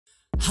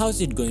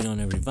How's it going on,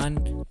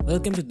 everyone?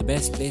 Welcome to the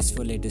best place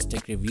for latest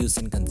tech reviews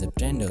and concept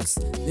trenders.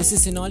 This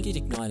is Enoylity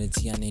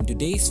Technology, and in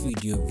today's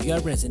video we are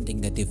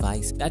presenting a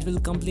device that will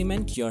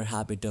complement your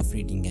habit of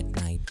reading at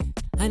night,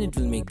 and it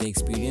will make the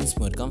experience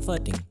more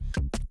comforting.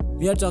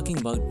 We are talking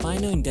about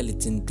Pino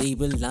Intelligent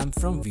Table Lamp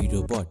from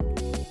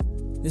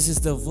WeRobot. This is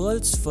the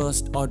world's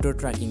first auto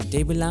tracking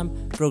table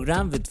lamp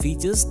programmed with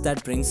features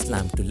that brings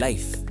lamp to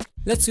life.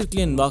 Let's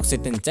quickly unbox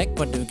it and check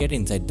what we get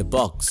inside the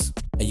box.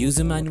 A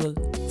user manual,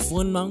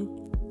 phone mount,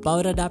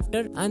 power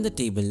adapter and the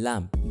table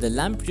lamp. The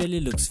lamp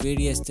really looks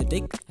very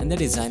aesthetic and the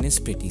design is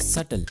pretty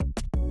subtle.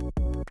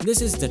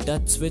 This is the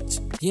touch switch.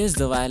 Here's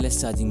the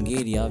wireless charging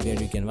area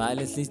where you can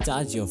wirelessly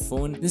charge your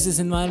phone. This is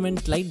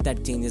environment light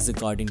that changes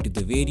according to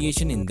the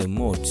variation in the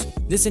modes.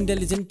 This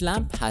intelligent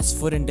lamp has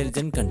 4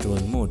 intelligent control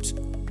modes: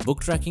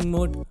 book tracking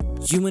mode,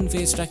 human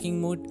face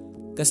tracking mode,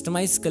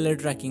 customized color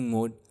tracking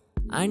mode,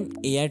 and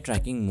AI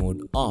tracking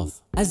mode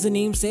off. As the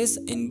name says,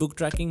 in book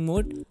tracking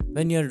mode,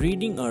 when you're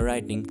reading or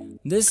writing,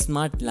 this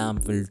smart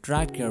lamp will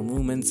track your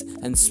movements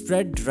and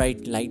spread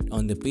bright light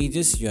on the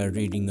pages you are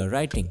reading or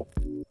writing.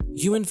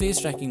 Human face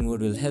tracking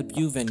mode will help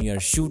you when you are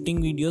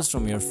shooting videos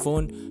from your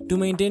phone to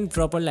maintain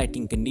proper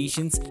lighting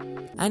conditions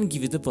and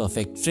give you the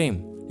perfect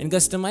frame. In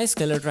customized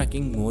color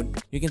tracking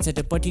mode, you can set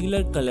a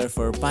particular color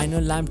for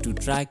Pino lamp to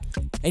track.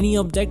 Any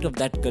object of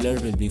that color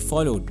will be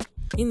followed.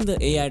 In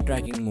the AI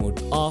tracking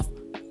mode off,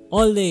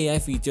 all the AI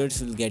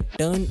features will get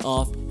turned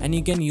off and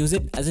you can use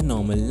it as a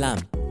normal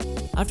lamp.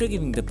 After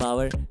giving the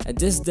power,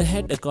 adjust the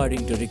head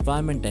according to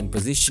requirement and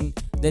position,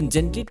 then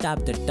gently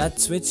tap the touch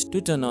switch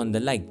to turn on the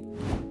light.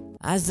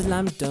 As the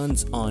lamp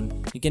turns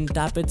on, you can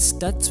tap its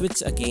touch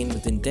switch again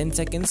within 10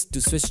 seconds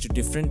to switch to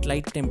different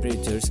light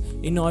temperatures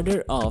in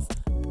order of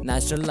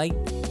natural light,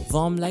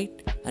 warm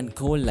light and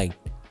cold light.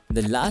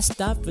 The last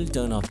tap will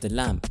turn off the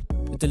lamp.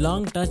 With a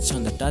long touch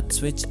on the touch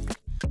switch,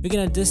 we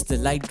can adjust the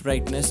light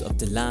brightness of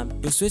the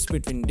lamp to switch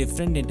between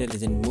different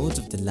intelligent modes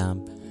of the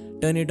lamp.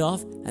 Turn it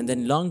off and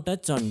then long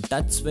touch on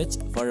touch switch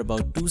for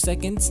about 2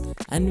 seconds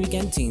and we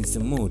can change the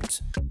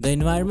modes. The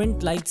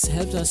environment lights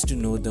helps us to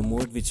know the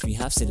mode which we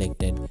have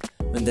selected.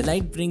 When the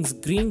light brings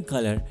green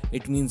color,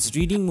 it means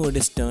reading mode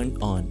is turned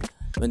on.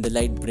 When the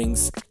light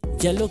brings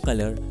yellow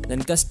color,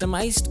 then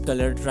customized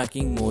color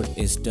tracking mode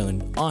is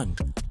turned on.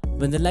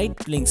 When the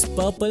light blinks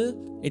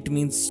purple, it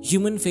means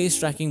human face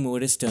tracking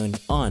mode is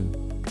turned on.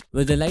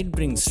 When the light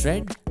brings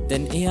red,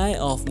 then AI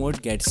off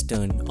mode gets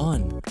turned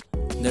on.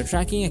 The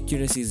tracking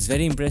accuracy is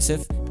very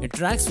impressive. It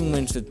tracks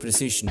movements with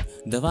precision.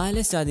 The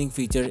wireless charging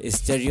feature is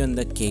cherry on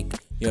the cake.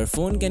 Your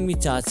phone can be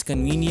charged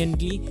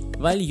conveniently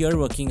while you're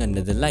working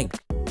under the light.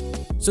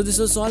 So this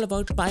was all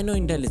about Pino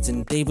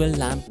Intelligent Table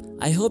Lamp.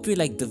 I hope you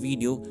liked the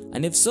video,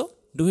 and if so,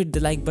 do hit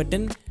the like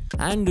button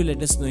and do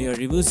let us know your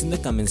reviews in the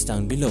comments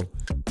down below.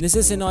 This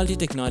is Enoylity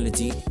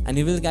Technology and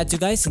we will catch you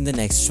guys in the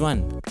next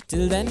one.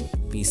 Till then,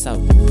 peace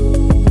out.